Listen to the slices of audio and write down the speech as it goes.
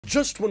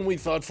Just when we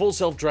thought full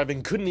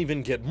self-driving couldn't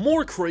even get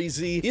more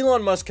crazy,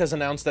 Elon Musk has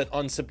announced that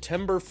on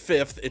September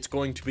 5th, it's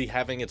going to be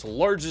having its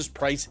largest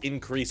price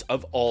increase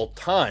of all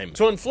time.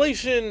 So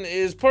inflation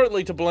is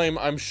partly to blame,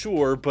 I'm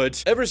sure,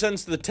 but ever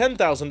since the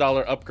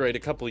 $10,000 upgrade a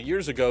couple of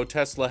years ago,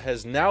 Tesla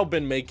has now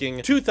been making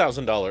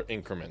 $2,000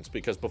 increments,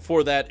 because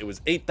before that, it was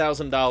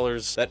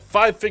 $8,000. That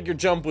five-figure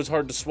jump was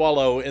hard to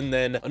swallow, and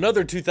then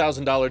another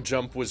 $2,000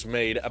 jump was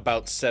made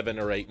about 7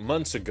 or 8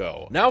 months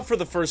ago. Now, for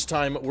the first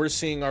time, we're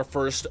seeing our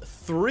first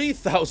 $3,000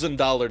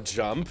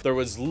 jump. There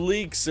was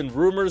leaks and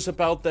rumors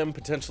about them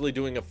potentially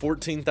doing a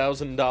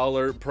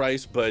 $14,000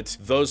 price, but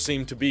those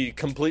seem to be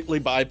completely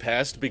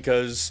bypassed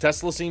because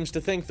Tesla seems to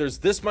think there's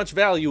this much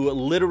value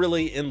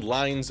literally in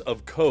lines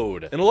of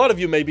code. And a lot of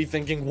you may be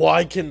thinking,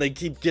 why can they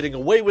keep getting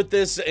away with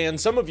this?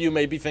 And some of you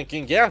may be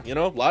thinking, yeah, you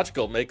know,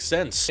 logical, makes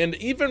sense. And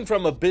even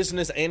from a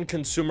business and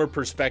consumer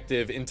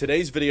perspective, in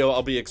today's video,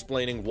 I'll be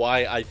explaining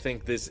why I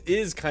think this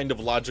is kind of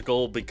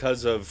logical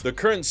because of the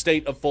current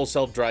state of full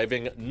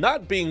self-driving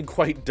not being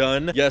quite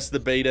done. Yes, the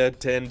beta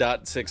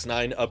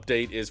 10.69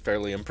 update is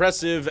fairly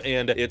impressive,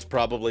 and it's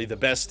probably the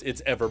best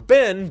it's ever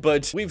been,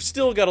 but we've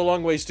still got a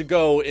long ways to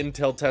go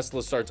until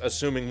Tesla starts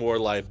assuming more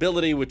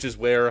liability, which is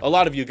where a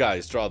lot of you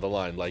guys draw the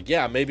line. Like,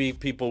 yeah, maybe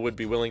people would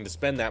be willing to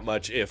spend that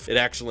much if it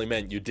actually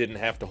meant you didn't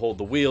have to hold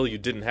the wheel, you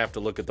didn't have to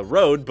look at the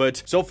road,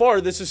 but so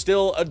far, this is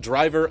still a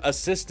driver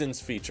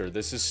assistance feature.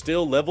 This is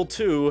still level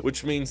 2,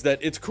 which means that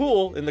it's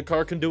cool and the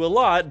car can do a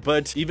lot,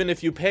 but even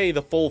if you pay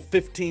the full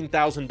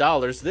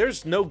 $15,000,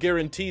 there's no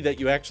guarantee that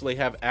you actually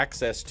have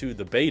access to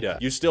the beta.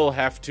 You still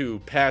have to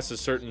pass a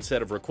certain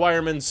set of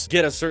requirements,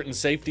 get a certain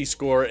safety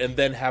score, and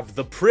then have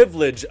the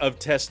privilege of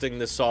testing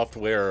the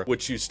software,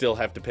 which you still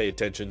have to pay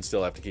attention,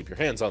 still have to keep your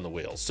hands on the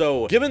wheel.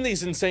 So, given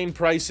these insane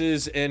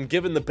prices and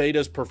given the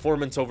beta's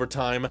performance over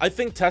time, I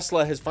think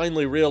Tesla has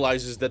finally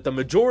realizes that the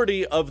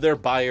majority of their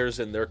buyers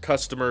and their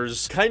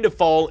customers kind of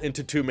fall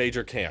into two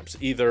major camps.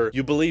 Either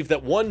you believe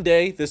that one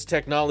day this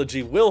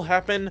technology will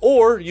happen,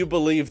 or you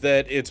believe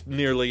that it's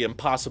nearly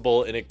impossible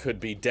and it could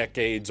be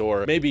decades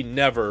or maybe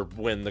never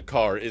when the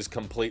car is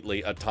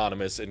completely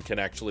autonomous and can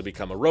actually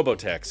become a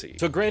robotaxi.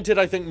 So granted,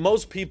 I think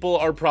most people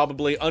are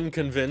probably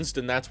unconvinced,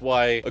 and that's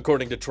why,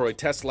 according to Troy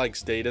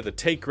Teslaike's data, the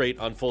take rate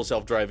on full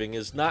self-driving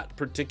is not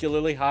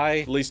particularly high.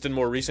 At least in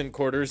more recent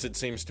quarters, it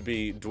seems to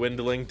be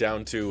dwindling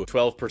down to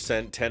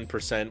 12%,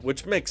 10%,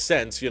 which makes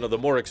sense. You know, the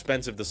more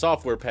expensive the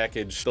software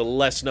package, the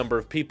less number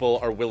of people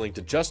are willing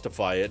to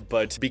justify it.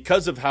 But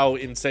because of how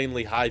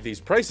insanely high these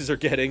prices are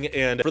getting,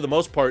 and for the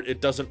most part,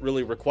 it doesn't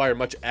really require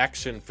much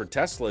action for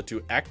Tesla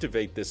to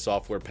activate this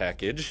software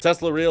package,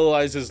 Tesla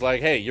realizes,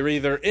 like, hey, you're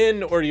either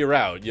in or you're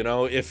out. You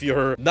know, if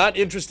you're not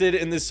interested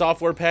in this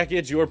software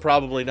package, you're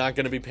probably not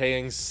going to be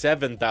paying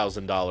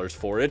 $7,000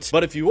 for it.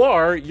 But if you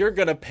are, you're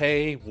going to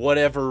pay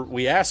whatever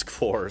we ask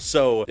for.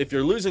 So if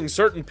you're losing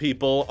certain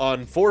people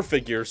on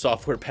four-figure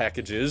software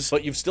packages,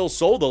 but you've still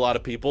sold a lot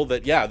of people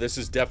that, yeah, this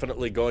is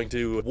definitely going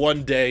to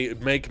one day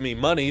make me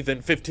money,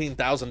 then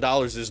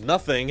 $15,000 is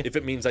nothing if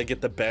it means I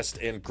get the best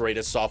and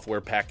greatest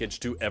software package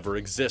to ever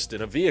exist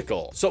in a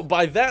vehicle. So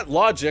by that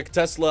logic,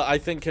 Tesla, I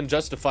think, can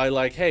justify,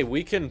 like, hey,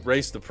 we can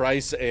raise the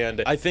price,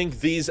 and I think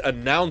these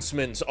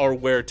announcements are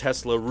where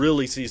Tesla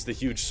really sees the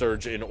huge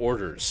surge in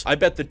orders. I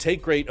bet the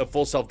take rate of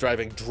full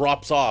self-driving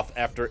drops off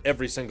after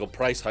every single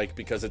price hike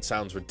because it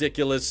sounds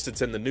ridiculous,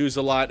 it's in the news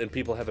a lot, and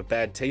people have a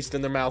bad taste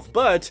in their mouth.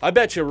 But I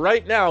bet you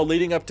right now,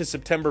 leading up to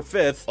September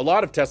 5th, a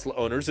lot of Tesla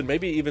owners, and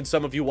maybe even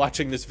some of you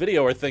watching this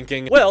video, are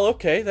thinking, well,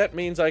 okay, that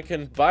means I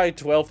can buy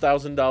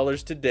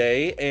 $12,000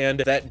 today, and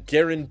that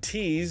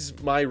guarantees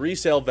my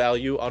resale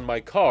value on my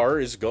car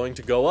is going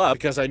to go up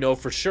because I know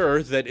for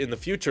sure that in the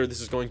future,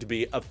 this is going to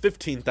be a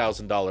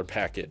 $15,000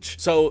 package.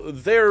 So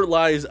there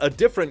lies a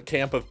different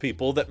camp of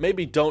people that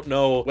maybe don't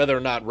know whether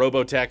or not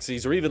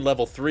robotaxis or even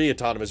level 3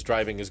 autonomous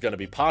driving is going to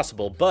be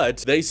possible, but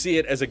they see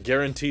it as a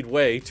guaranteed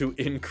way to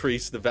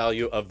increase the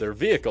value of their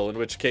vehicle, in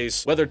which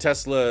case, whether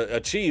Tesla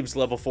achieves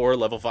level 4,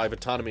 level 5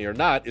 autonomy or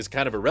not is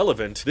kind of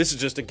irrelevant. This is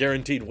just a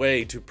guaranteed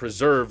way to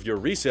preserve your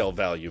resale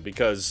value,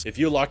 because if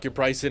you lock your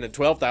price in at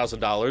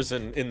 $12,000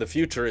 and in the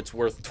future it's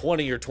worth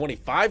 $20,000 or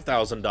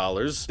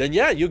 $25,000, then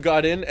yeah, you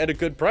got in at a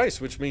good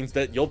price, which means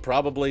that you'll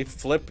probably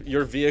flip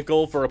your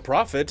vehicle for a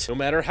profit no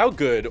matter how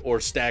good or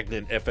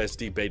stagnant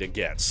FSD beta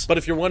gets. But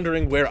if you're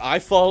wondering where I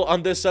fall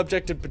on this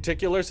subject in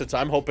particular, since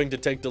I'm hoping to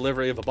take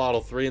delivery of a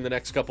Model 3 in the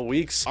next couple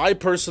weeks, I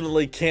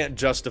personally can't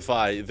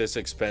justify this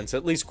expense,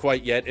 at least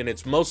quite yet, and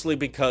it's mostly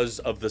because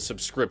of the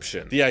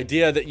subscription. The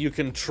idea that you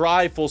can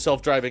try full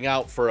self-driving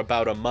out for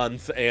about a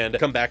month and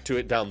come back to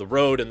it down the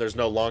road, and there's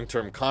no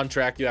long-term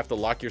contract you have to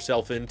lock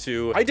yourself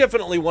into. I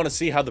definitely want to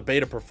see how the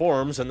beta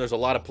performs, and there's a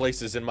lot of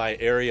places in my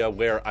area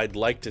where I'd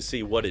like to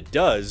see what it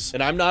does.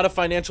 And I'm not a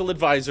financial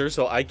advisor,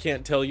 so I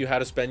can't tell you how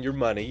to spend your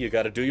money. You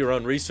got to do your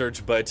own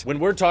research, but when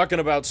we're talking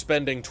about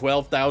spending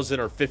 $12,000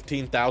 or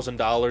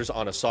 $15,000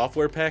 on a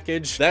software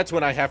package, that's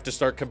when I have to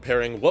start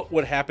comparing what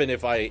would happen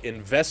if I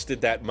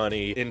invested that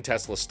money in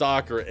Tesla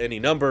stock or any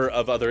number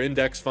of other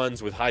index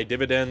funds with high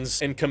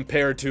dividends, and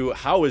compare to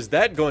how is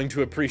that going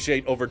to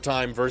appreciate over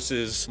time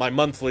versus my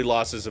monthly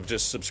losses of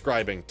just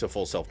subscribing to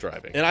Full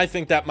Self-Driving. And I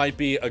think that might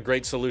be a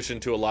great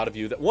solution to a lot of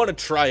you that want to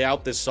try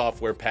out this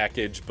software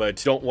package,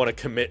 but don't want to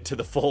commit to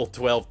the full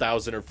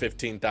 $12,000 or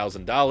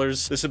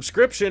 $15,000. The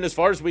subscription, as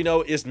far as we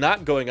know, is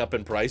not going up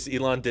in price.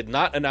 Elon did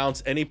not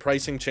announce any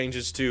pricing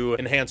changes to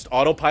enhanced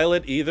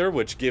autopilot either,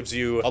 which gives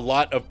you a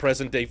lot of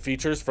present-day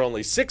features for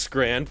only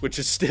 $6,000, which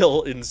is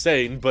still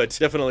insane, but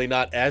definitely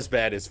not as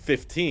bad as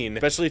 15,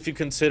 especially if you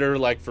consider,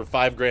 like, for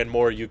 $5,000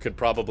 more, you could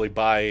probably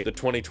buy the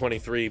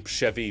 2023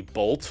 Chevy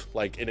Bolt,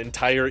 like an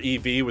entire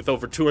EV with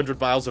over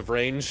 200 miles of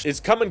range. Is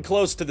coming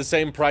close to the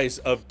same price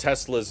of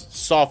Tesla's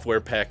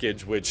software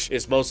package, which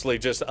is mostly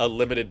just a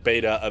limited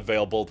beta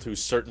available to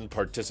certain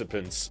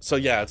participants. So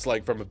yeah, it's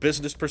like, from a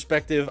business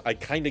perspective, I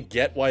kind of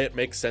get why it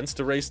makes sense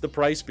to raise the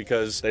price,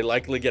 because they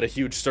likely get a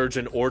huge surge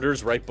in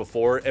orders right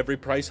before every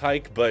price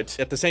hike, but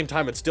at the same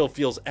time, it still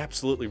feels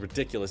absolutely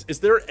ridiculous. Is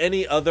there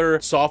any other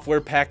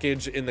software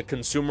package in the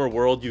consumer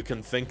world you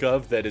can think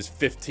of that is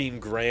 15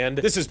 grand?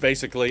 This is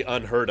basically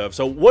unheard of.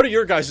 So what are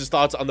your guys'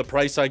 thoughts on the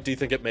price hike? Do you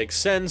think it makes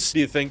sense? Do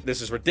you think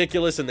this is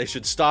ridiculous and they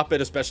should stop it,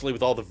 especially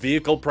with all the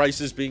vehicle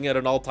prices being at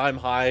an all-time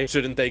high?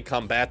 Shouldn't they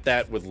combat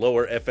that with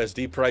lower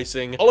FSD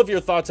pricing? All of your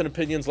thoughts and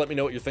opinions, let me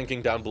know what you're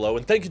thinking down below.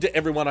 And thank you to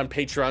everyone on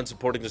Patreon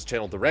supporting this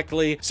channel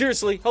directly.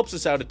 Seriously, helps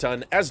us out a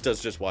ton, as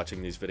does just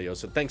watching these videos.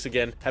 So thanks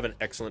again. Have an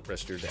excellent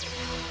rest of your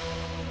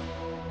day.